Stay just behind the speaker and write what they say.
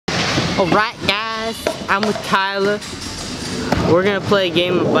Alright guys, I'm with Tyler. We're gonna play a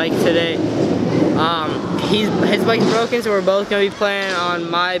game of bike today. His bike's broken, so we're both gonna be playing on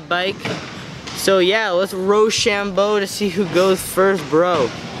my bike. So yeah, let's Rochambeau to see who goes first, bro.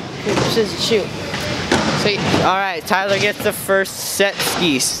 Just shoot. Sweet. Alright, Tyler gets the first set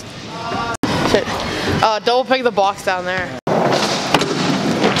skis. Shit. Double peg the box down there.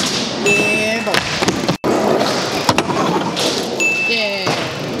 Yeah, Yeah.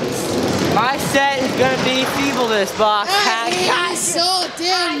 my set is gonna be feebleness box. I hate you so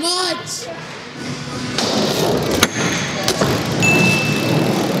damn much.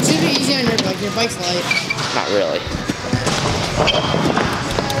 Should be easy on your bike. Your bike's light. Not really.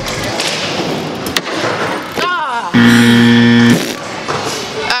 Ah.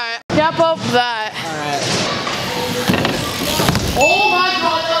 Alright. Step up that. Alright. Oh my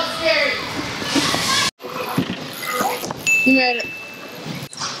god, that was scary. You made it.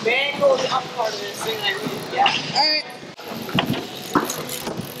 Man, go the up part of this thing like this. Yeah. Alright.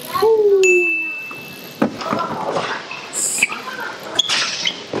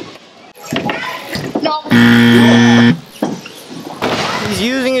 No. He's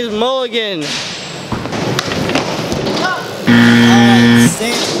using his mulligan. Alright,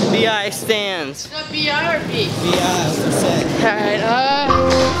 Stand. B.I.K.E stands. Is that B.I. or B? B.I.K.E, as I said. Alright,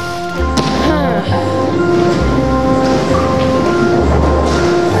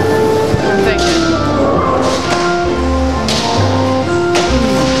 I'm thinking.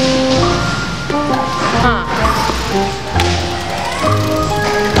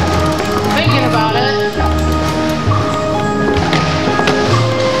 Thinking about it.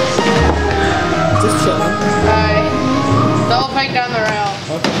 Just chilling. Alright. Double peg down the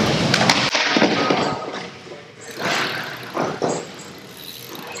rail. Okay.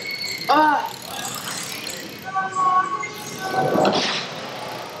 Alright.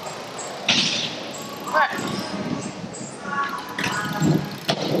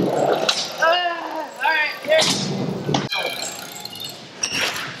 Alright, here.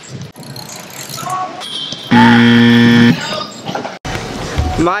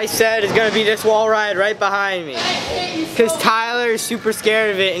 My set is gonna be this wall ride right behind me. Cause Tyler is super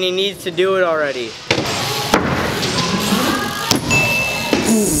scared of it and he needs to do it already.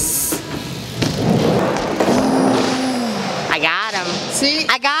 I got him. See?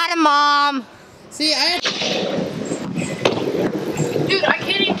 I got him, Mom. See, Dude, I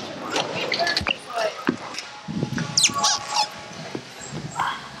can't even.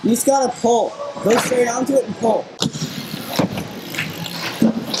 You just gotta pull. Go straight onto it and pull.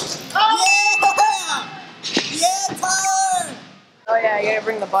 Oh! Yeah, Tyler! Oh yeah, I gotta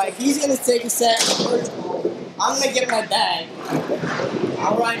bring the bike. He's gonna take a set. I'm gonna get my bag.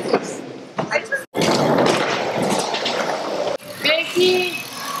 I'll ride this. B.I.K.E.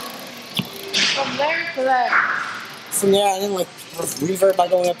 From there to there. From there, and then like revert by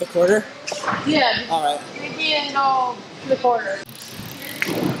going up the quarter. Yeah. All right. B.I.K.E. and go to the corner.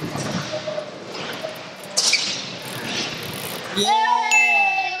 Yeah.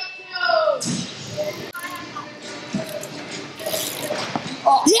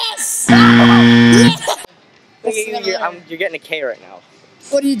 Oh. Yes! You're getting a K right now.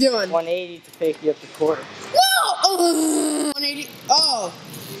 What are you doing? 180 to take you up the quarter. No! Oh, 180. Oh.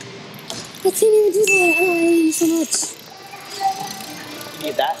 I can't even do that. Oh, I hate you so much. You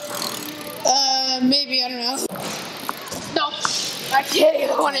get that? Maybe, I don't know. No, I can't get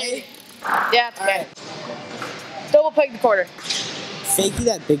 180. Yeah, it's okay. Double peg the quarter. Fake you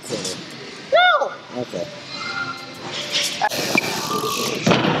that big quarter. No! Okay.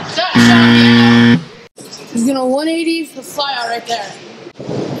 Shut me out. He's gonna 180 for the fly out right there.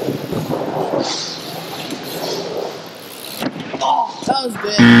 Oh, that was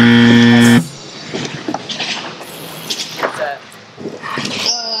big. What's that?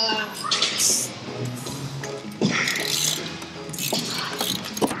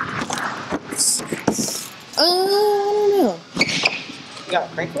 I don't know. You got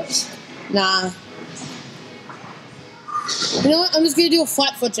cranklets? Nah. You know what? I'm just gonna do a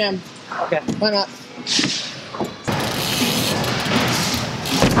flat foot jam. Okay. Why not?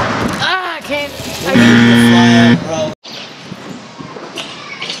 Ah, I can't. I need to fly out, bro.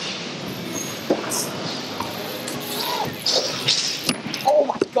 Oh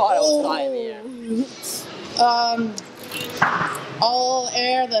my god, I was high in the air. I'll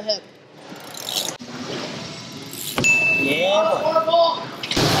air the hip. Yeah, boy.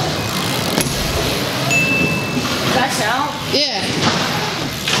 That count? Yeah.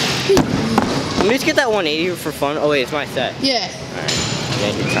 Let me just get that 180 for fun. Oh wait, it's my set. Yeah. Alright.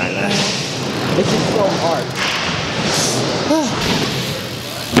 Yeah, you're trying that. This is so hard.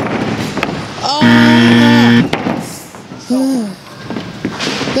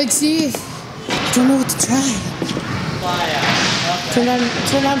 See? Don't know what to try. Fly out. Turn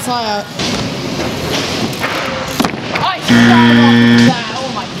on fly out. I forgot about that. Oh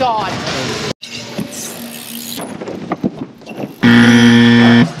my god.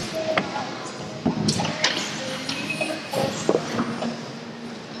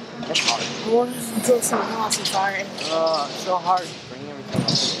 That's hard. I want to throw something else and fire. Oh, it's so hard. Bring everything up.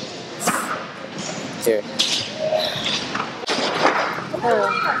 Here. Oh,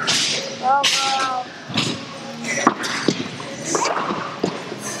 wow.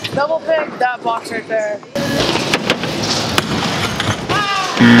 Double pick that box right there.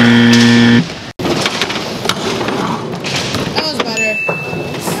 That was better.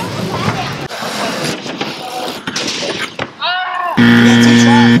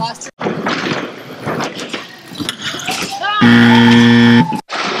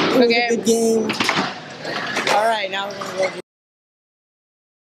 Okay. Good game. All right, now we're gonna go.